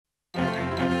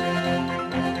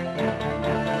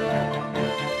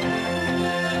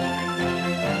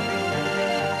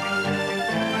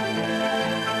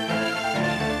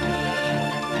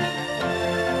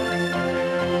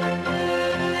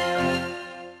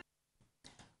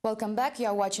Welcome back. You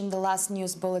are watching the last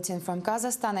news bulletin from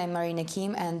Kazakhstan. I'm Marina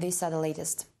Kim, and these are the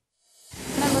latest.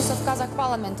 Members of Kazakh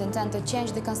parliament intend to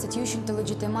change the constitution to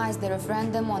legitimize the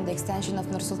referendum on the extension of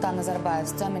Nursultan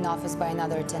Nazarbayev's term in office by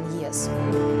another 10 years.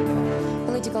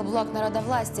 Political bloc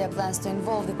Narodovlastia plans to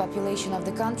involve the population of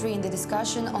the country in the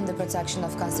discussion on the protection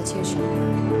of constitution.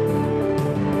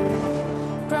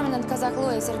 Prominent Kazakh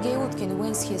lawyer Sergei Utkin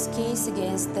wins his case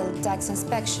against the tax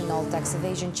inspection. All tax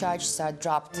evasion charges are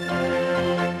dropped.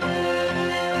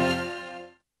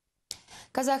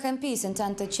 Kazakh MPs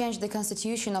intend to change the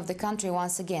constitution of the country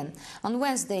once again. On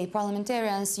Wednesday,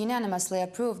 parliamentarians unanimously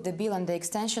approved the bill on the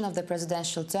extension of the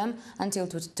presidential term until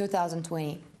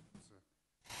 2020.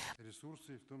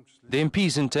 The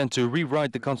MPs intend to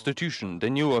rewrite the constitution. The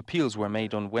new appeals were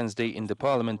made on Wednesday in the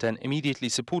parliament and immediately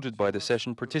supported by the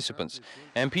session participants.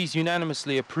 MPs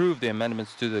unanimously approved the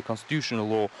amendments to the constitutional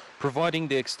law, providing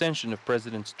the extension of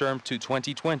president's term to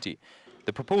 2020.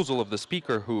 The proposal of the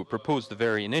speaker, who proposed the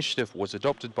very initiative, was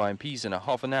adopted by MPs in a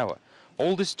half an hour.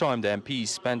 All this time the MPs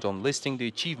spent on listing the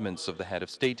achievements of the head of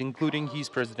state, including his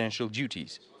presidential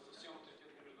duties.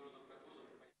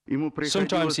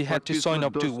 Sometimes he had to sign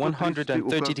up to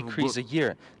 130 decrees a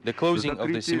year: the closing of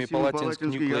the Semipalatinsk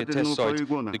nuclear test site,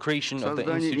 the creation of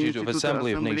the Institute of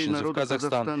Assembly of Nations of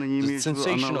Kazakhstan, the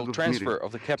sensational transfer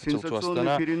of the capital to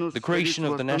Astana, the creation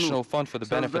of the National Fund for the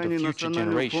benefit of future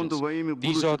generations.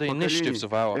 These are the initiatives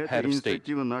of our head of state.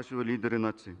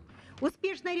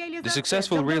 The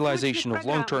successful realization of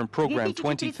long-term program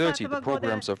 2030, the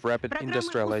programs of rapid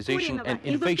industrialization and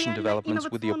innovation developments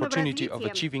with the opportunity of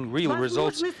achieving real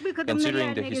results,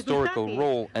 considering the historical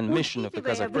role and mission of the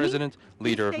Kazakh president,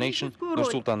 leader of nation,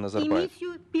 Nursultan Nazarbayev.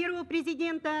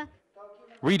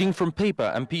 Reading from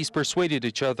paper, MPs persuaded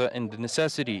each other in the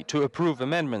necessity to approve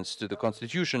amendments to the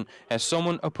constitution as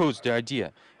someone opposed the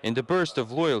idea. In the burst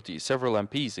of loyalty, several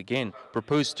MPs again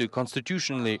proposed to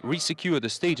constitutionally resecure the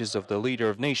status of the leader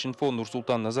of nation for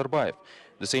Nursultan Nazarbayev.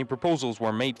 The same proposals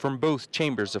were made from both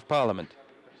chambers of parliament.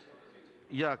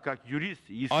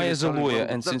 I, as a lawyer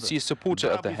and sincere supporter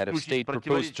of the head of state,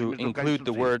 proposed to include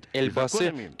the word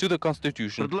 "elbası" to the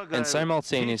constitution and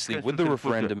simultaneously with the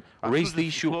referendum raise the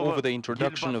issue over the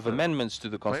introduction of amendments to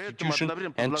the constitution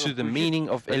and to the meaning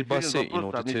of "elbası" in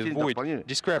order to avoid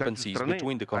discrepancies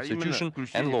between the constitution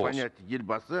and laws.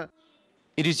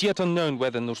 It is yet unknown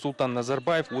whether Nursultan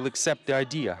Nazarbayev will accept the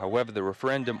idea. However, the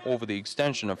referendum over the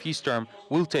extension of his term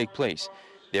will take place.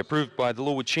 The approved by the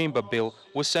lower chamber bill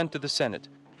was sent to the Senate.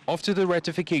 After the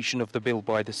ratification of the bill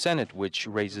by the Senate, which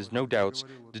raises no doubts,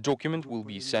 the document will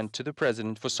be sent to the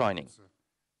President for signing.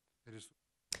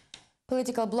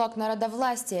 Political bloc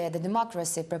Narodovlastia, the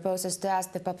democracy, proposes to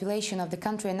ask the population of the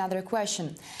country another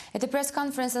question. At a press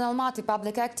conference in Almaty,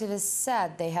 public activists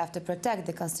said they have to protect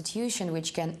the constitution,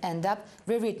 which can end up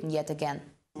rewritten yet again.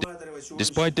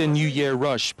 Despite the New Year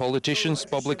rush, politicians,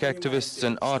 public activists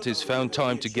and artists found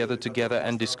time to gather together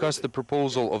and discuss the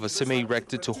proposal of a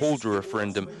semi-erected to hold a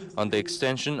referendum on the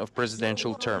extension of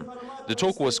presidential term. The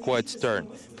talk was quite stern.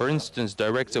 For instance,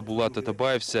 director Bulat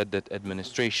Atabayev said that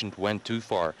administration went too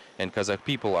far and Kazakh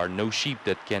people are no sheep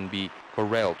that can be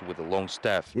corralled with a long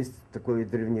staff.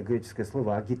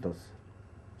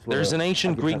 There is an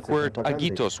ancient Greek word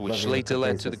agitos, which later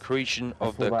led to the creation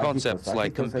of the concepts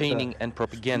like campaigning and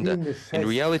propaganda. In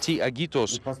reality,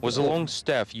 agitos was a long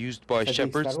staff used by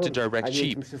shepherds to direct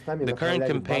sheep. The current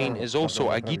campaign is also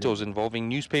agitos involving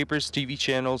newspapers, TV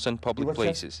channels and public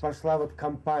places.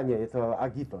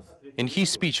 In his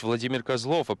speech, Vladimir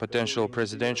Kozlov, a potential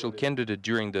presidential candidate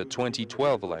during the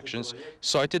 2012 elections,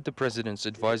 cited the president's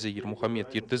advisor Yermuhamed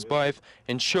Yildizayev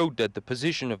and showed that the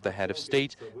position of the head of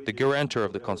state, the guarantor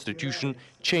of the constitution,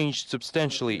 changed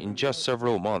substantially in just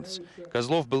several months.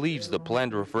 Kozlov believes the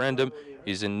planned referendum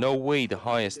is in no way the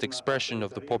highest expression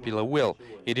of the popular will.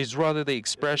 It is rather the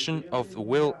expression of the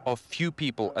will of few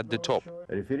people at the top.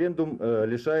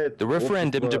 The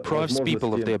referendum deprives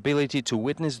people of the ability to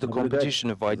witness the competition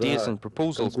of ideas and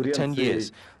proposals for 10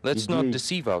 years. Let's not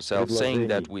deceive ourselves saying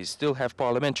that we still have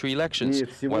parliamentary elections,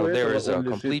 while there is a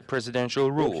complete presidential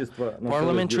rule.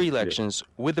 Parliamentary elections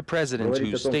with the president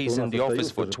who stays in the office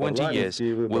for 20 years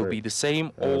will be the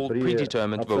same old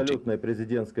predetermined voting.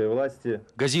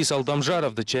 Gaziz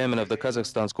Aldamjarov, the chairman of the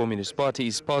Kazakhstan's Communist Party,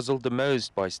 is puzzled the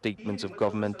most by statements of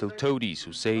governmental toadies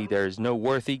who say there is no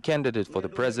worthy candidate for the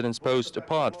president's post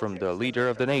apart from the leader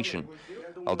of the nation.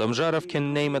 Aldamjarov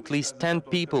can name at least 10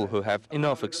 people who have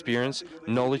enough experience,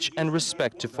 knowledge and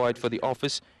respect to fight for the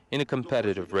office in a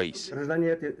competitive race.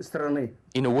 Граждане этой страны.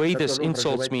 In a way, this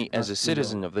insults me as a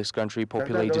citizen of this country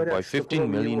populated by 15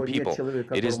 million people.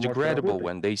 It is degradable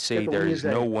when they say there is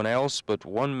no one else but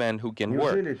one man who can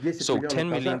work. So 10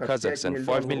 million Kazakhs and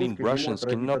 5 million Russians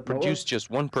cannot produce just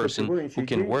one person who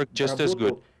can work just as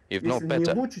good, if not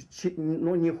better.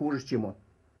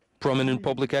 Prominent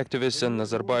public activist and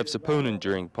Nazarbayev's opponent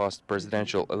during past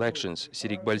presidential elections,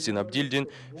 Sirik Balsin-Abdildin,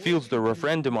 feels the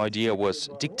referendum idea was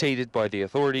dictated by the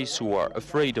authorities who are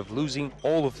afraid of losing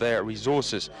all of their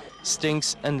resources,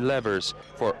 stinks and levers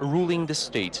for ruling the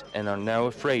state and are now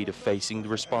afraid of facing the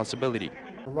responsibility.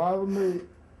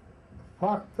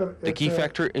 The key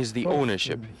factor is the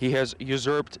ownership. He has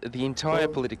usurped the entire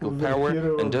political power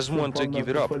and doesn't want to give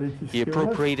it up. He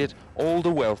appropriated all the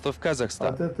wealth of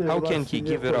Kazakhstan. How can he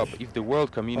give it up if the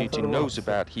world community knows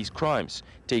about his crimes?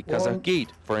 Take Kazakhgate,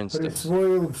 for instance.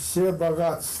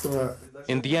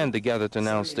 In the end, the gathered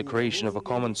announced the creation of a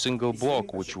common single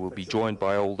bloc, which will be joined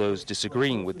by all those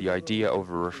disagreeing with the idea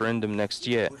of a referendum next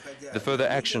year. The further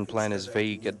action plan is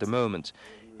vague at the moment.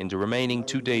 In the remaining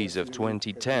 2 days of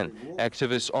 2010,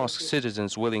 activists asked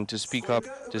citizens willing to speak up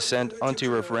to send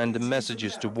anti-referendum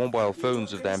messages to mobile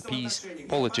phones of the MPs,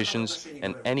 politicians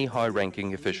and any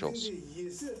high-ranking officials.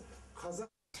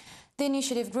 The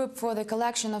initiative group for the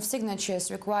collection of signatures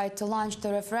required to launch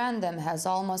the referendum has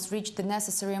almost reached the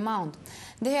necessary amount.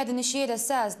 The head initiator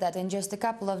says that in just a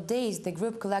couple of days, the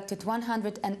group collected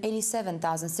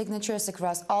 187,000 signatures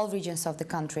across all regions of the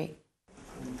country.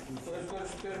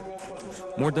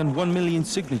 More than 1 million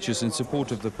signatures in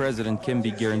support of the president can be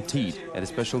guaranteed. At a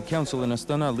special council in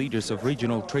Astana, leaders of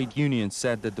regional trade unions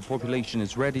said that the population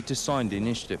is ready to sign the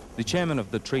initiative. The chairman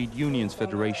of the Trade Unions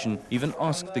Federation even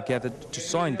asked the gathered to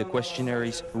sign the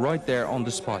questionnaires right there on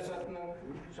the spot.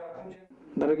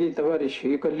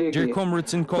 Dear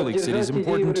comrades and colleagues, it is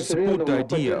important to support the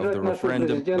idea of the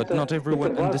referendum, but not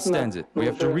everyone understands it. We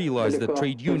have to realize that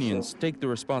trade unions take the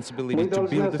responsibility to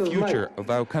build the future of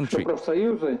our country.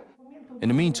 In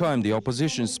the meantime, the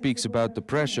opposition speaks about the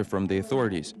pressure from the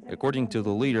authorities. According to the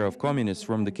leader of communists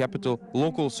from the capital,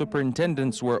 local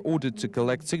superintendents were ordered to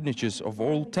collect signatures of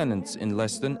all tenants in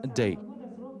less than a day.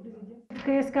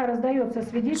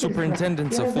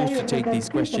 Superintendents are forced to take these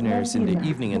questionnaires in the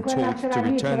evening and told to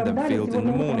return them filled in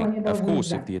the morning. Of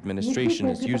course, if the administration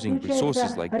is using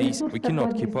resources like these, we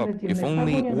cannot keep up. If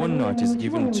only one night is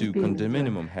given to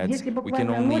condominium heads, we can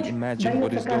only imagine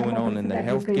what is going on in the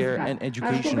healthcare and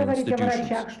educational institutions.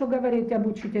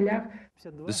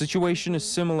 The situation is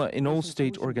similar in all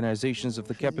state organizations of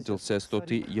the capital, says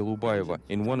Toti Yelubayeva.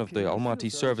 In one of the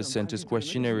Almaty service centers,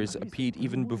 questionnaires appeared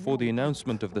even before the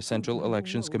announcement of the Central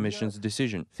Elections Commission's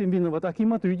decision.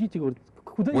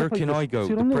 Where can I go?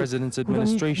 The president's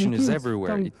administration is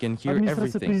everywhere. It can hear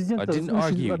everything. I didn't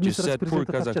argue, just said poor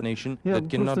Kazakh nation that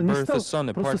cannot birth a son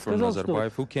apart from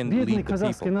Nazarbayev who can lead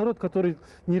the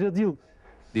people.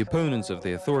 The opponents of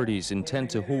the authorities intend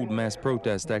to hold mass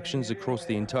protest actions across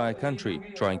the entire country,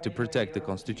 trying to protect the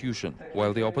constitution.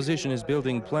 While the opposition is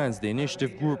building plans, the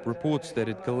initiative group reports that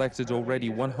it collected already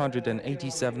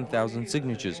 187,000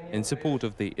 signatures in support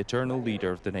of the eternal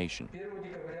leader of the nation.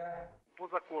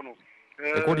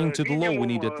 According to the law, we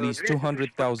need at least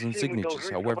 200,000 signatures.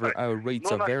 However, our rates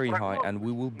are very high and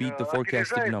we will beat the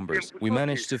forecasted numbers. We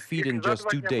managed to feed in just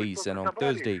 2 days, and on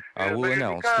Thursday I will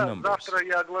announce the numbers.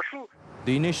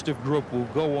 The initiative group will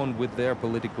go on with their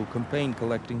political campaign,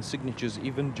 collecting signatures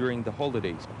even during the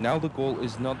holidays. Now the goal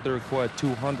is not the required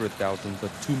 200,000, but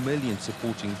 2 million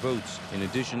supporting votes. In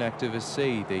addition, activists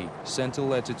say they sent a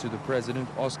letter to the president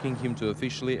asking him to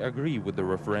officially agree with the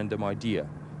referendum idea.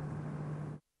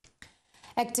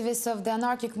 Activists of the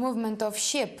anarchic movement of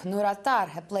SHIP, Nuratar,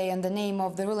 a play on the name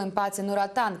of the ruling party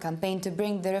Nuratan, campaigned to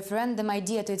bring the referendum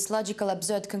idea to its logical,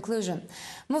 absurd conclusion.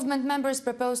 Movement members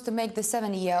proposed to make the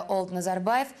 70-year-old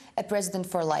Nazarbayev a president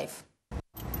for life.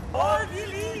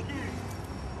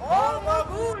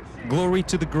 Glory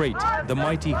to the great, the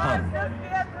mighty Han.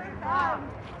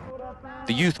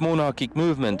 The youth monarchic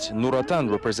movement, Nuratan,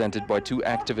 represented by 2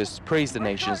 activists, praised the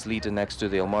nation's leader next to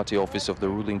the Almaty office of the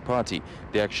ruling party.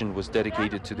 The action was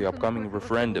dedicated to the upcoming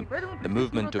referendum. The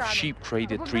movement of sheep,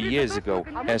 created 3 years ago,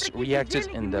 has reacted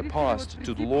in the past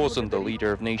to the laws on the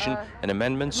leader of nation and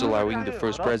amendments allowing the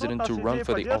first president to run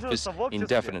for the office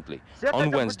indefinitely. On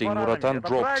Wednesday, Nuratan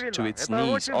dropped to its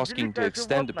knees, asking to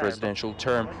extend the presidential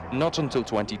term not until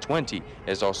 2020,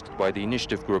 as asked by the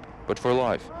initiative group, but for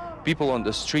life. People on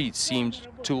the streets seemed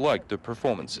to like the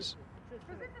performances.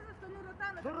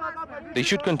 They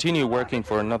should continue working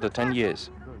for another 10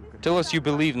 years. Tell us you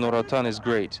believe Nuratan is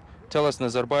great. Tell us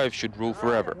Nazarbayev should rule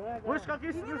forever.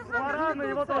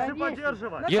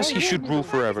 Yes, he should rule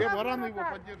forever.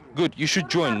 Good, you should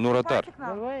join Nuratar.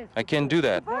 I can do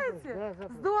that.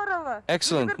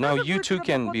 Excellent, now you too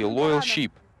can be a loyal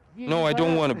sheep. No, I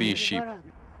don't want to be a sheep.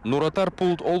 Nuratar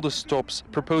pulled all the stops,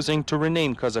 proposing to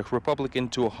rename Kazakh Republic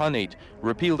into a Khanate,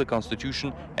 repeal the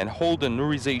constitution, and hold a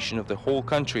Nurization of the whole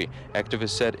country.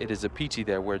 Activists said it is a pity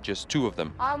there were just two of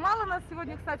them.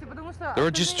 There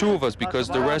are just two of us because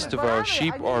the rest of our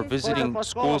sheep are visiting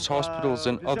schools, hospitals,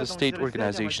 and other state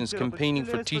organizations, campaigning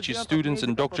for teachers, students,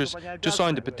 and doctors to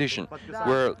sign the petition.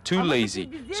 We're too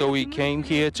lazy, so we came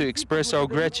here to express our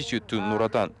gratitude to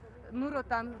Nuratan.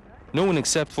 No one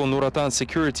except for Nuratan's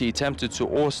security attempted to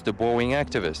oust the bowing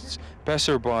activists.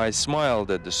 Passersby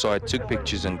smiled at the sight, took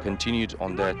pictures, and continued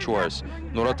on their chores.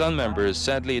 Nuratan members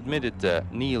sadly admitted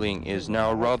that kneeling is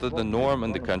now rather the norm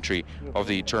in the country of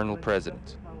the eternal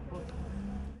president.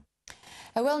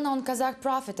 A well-known Kazakh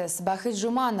prophetess, Bahit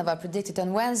Jumanova, predicted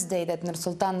on Wednesday that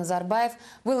Nursultan Nazarbayev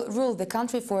will rule the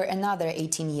country for another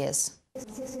 18 years.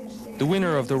 The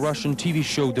winner of the Russian TV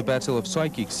show The Battle of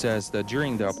Psychics says that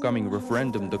during the upcoming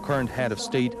referendum, the current head of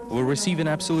state will receive an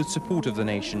absolute support of the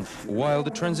nation, while the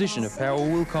transition of power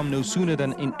will come no sooner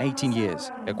than in 18 years.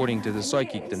 According to the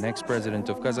psychic, the next president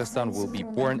of Kazakhstan will be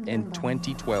born in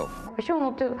 2012.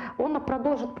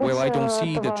 Well, I don't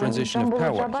see the transition of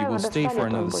power. He will stay for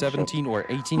another 17 or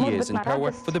 18 years in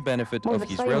power for the benefit of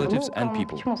his relatives and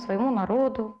people.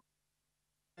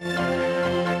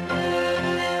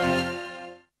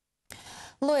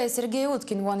 Lawyer Sergei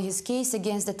Utkin won his case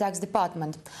against the tax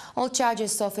department. All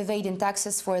charges of evading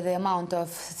taxes for the amount of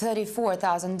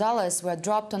 $34,000 were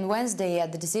dropped on Wednesday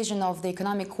at the decision of the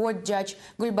Economic Court Judge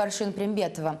Gulbarshin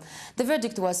Primbetova. The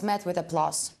verdict was met with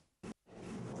applause.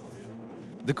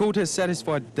 The court has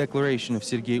satisfied the declaration of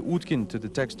Sergei Utkin to the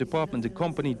tax department,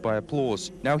 accompanied by applause.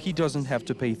 Now he doesn't have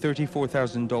to pay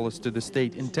 $34,000 to the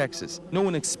state in taxes. No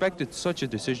one expected such a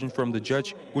decision from the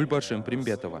judge Gulbarshin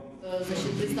Primbetova.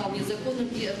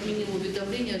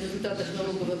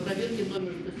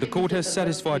 The court has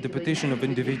satisfied the petition of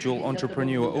individual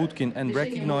entrepreneur Utkin and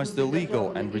recognized the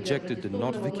legal and rejected the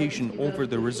notification over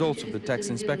the results of the tax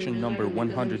inspection number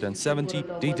 170,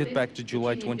 dated back to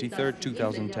July 23,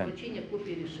 2010.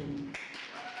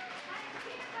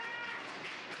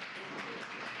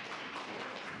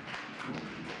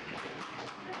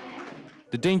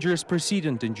 The dangerous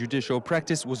precedent in judicial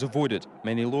practice was avoided.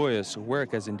 Many lawyers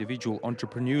work as individual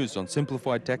entrepreneurs on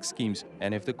simplified tax schemes,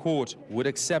 and if the court would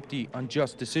accept the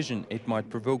unjust decision, it might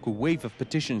provoke a wave of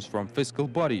petitions from fiscal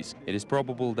bodies. It is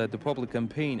probable that the public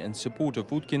campaign in support of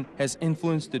Utkin has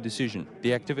influenced the decision.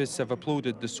 The activists have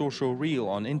uploaded the social reel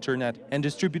on internet and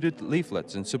distributed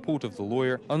leaflets in support of the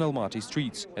lawyer on Almaty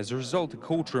streets. As a result, the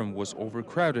courtroom was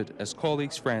overcrowded as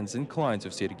colleagues, friends, and clients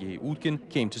of Sergei Utkin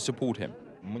came to support him.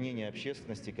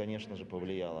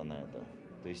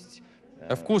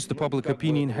 Of course, the public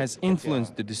opinion has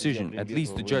influenced the decision. At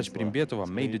least the Judge Primbetova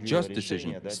made a just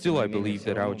decision. Still, I believe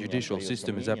that our judicial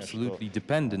system is absolutely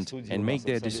dependent and make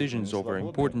their decisions over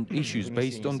important issues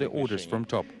based on the orders from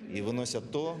top.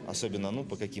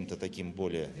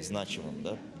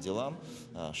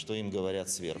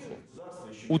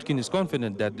 Utkin is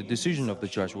confident that the decision of the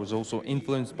judge was also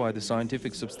influenced by the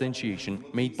scientific substantiation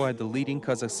made by the leading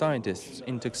Kazakh scientists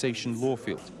in taxation law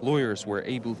field. Lawyers were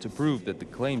able to prove that the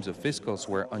claims of fiscals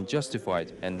were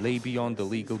unjustified and lay beyond the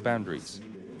legal boundaries.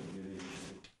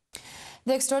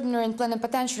 The extraordinary and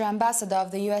plenipotentiary ambassador of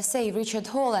the USA, Richard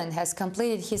Holland, has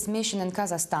completed his mission in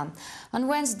Kazakhstan. On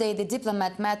Wednesday, the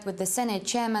diplomat met with the Senate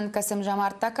chairman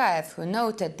Kasym-Jomart Tokayev, who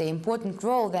noted the important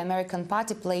role the American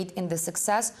party played in the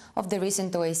success of the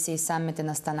recent OSCE summit in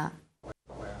Astana.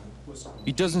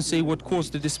 It doesn't say what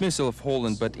caused the dismissal of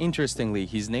Holland, but interestingly,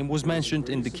 his name was mentioned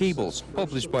in the cables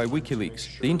published by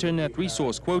WikiLeaks. The internet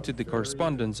resource quoted the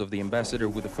correspondence of the ambassador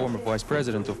with the former vice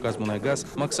president of Kazmunaygas,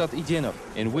 Maksat Idenov,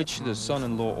 in which the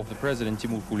son-in-law of the president,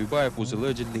 Timur Kulibayev, was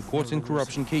allegedly caught in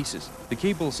corruption cases. The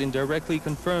cables indirectly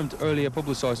confirmed earlier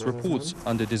publicized reports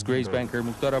under disgraced banker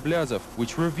Mukhtar Ablazov,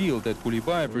 which revealed that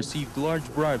Kulibayev received large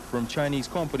bribes from Chinese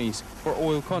companies for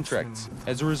oil contracts.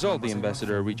 As a result, the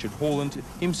ambassador Richard Holland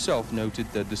himself noted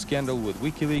that the scandal with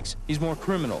WikiLeaks is more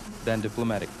criminal than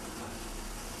diplomatic.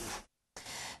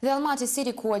 The Almaty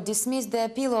City Court dismissed the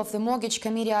appeal of the mortgage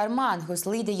committee Arman, whose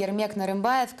leader Yermek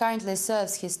Narymbayev currently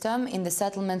serves his term in the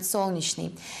settlement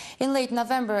Solnishny. In late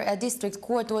November, a district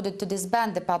court ordered to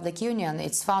disband the public union.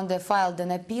 Its founder filed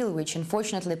an appeal, which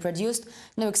unfortunately produced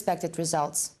no expected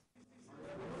results.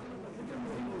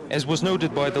 As was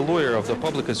noted by the lawyer of the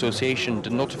Public Association, the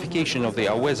notification of the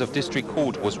Awezov District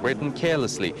Court was written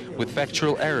carelessly, with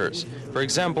factual errors. For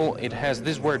example, it has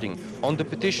this wording: on the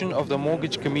petition of the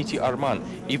Mortgage Committee Arman,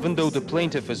 even though the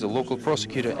plaintiff is a local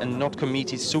prosecutor and not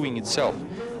committee suing itself.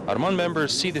 Arman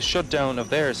members see the shutdown of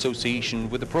their association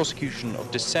with the prosecution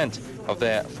of dissent of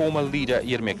their former leader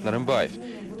Yermek Narımbayev.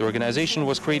 The organization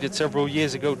was created several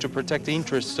years ago to protect the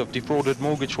interests of defrauded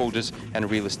mortgage holders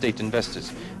and real estate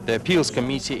investors. The appeals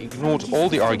committee ignored all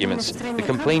the arguments. The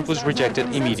complaint was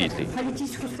rejected immediately.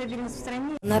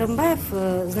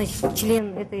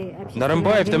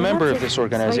 Narımbayev, the member of this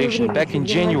organization, back in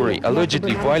January,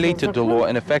 allegedly violated the law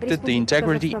and affected the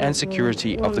integrity and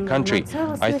security of the country.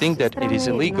 I think that it is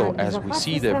illegal, as we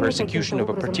see the persecution of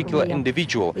a particular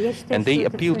individual, and they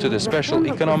appeal to the Special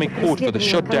Economic Court for the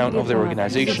shutdown of their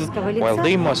organization, while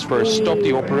they must first stop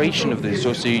the operation of the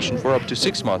association for up to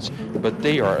 6 months, but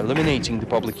they are eliminating the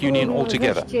public union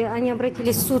altogether.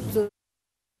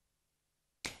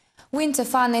 Winter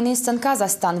fun in eastern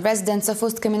Kazakhstan. Residents of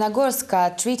Ust-Kamenogorsk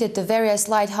are treated to various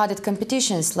light-hearted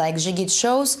competitions like Zhigit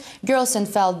shows, girls in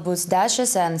felt boots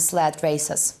dashes and sled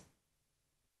races.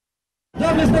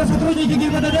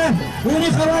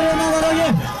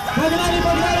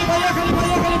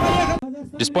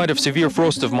 Despite of severe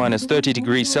frost of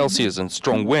 -30°C and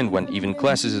strong wind when even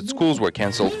classes at schools were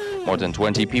cancelled, more than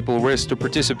 20 people risked to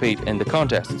participate in the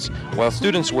contests. While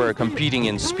students were competing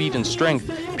in speed and strength,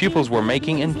 pupils were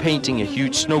making and painting a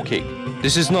huge snow cake.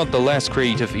 This is not the last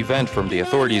creative event from the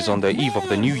authorities on the eve of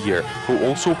the new year, who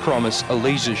also promise a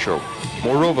laser show.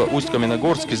 Moreover,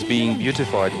 Ust-Kamenogorsk is being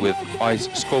beautified with ice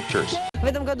sculptures.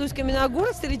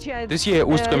 This year,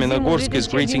 Ust-Kamenogorsk is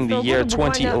greeting the year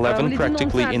 2011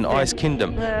 practically in Ice Kingdom.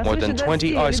 More than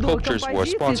 20 ice sculptures were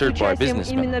sponsored by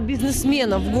businessmen.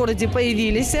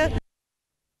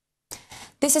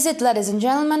 This is it, ladies and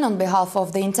gentlemen. On behalf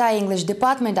of the entire English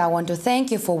department, I want to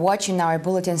thank you for watching our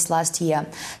bulletins last year.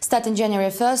 Starting January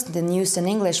 1st, the news in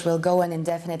English will go on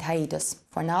indefinite hiatus.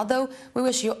 For now, though, we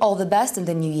wish you all the best in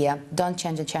the new year. Don't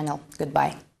change the channel.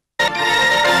 Goodbye.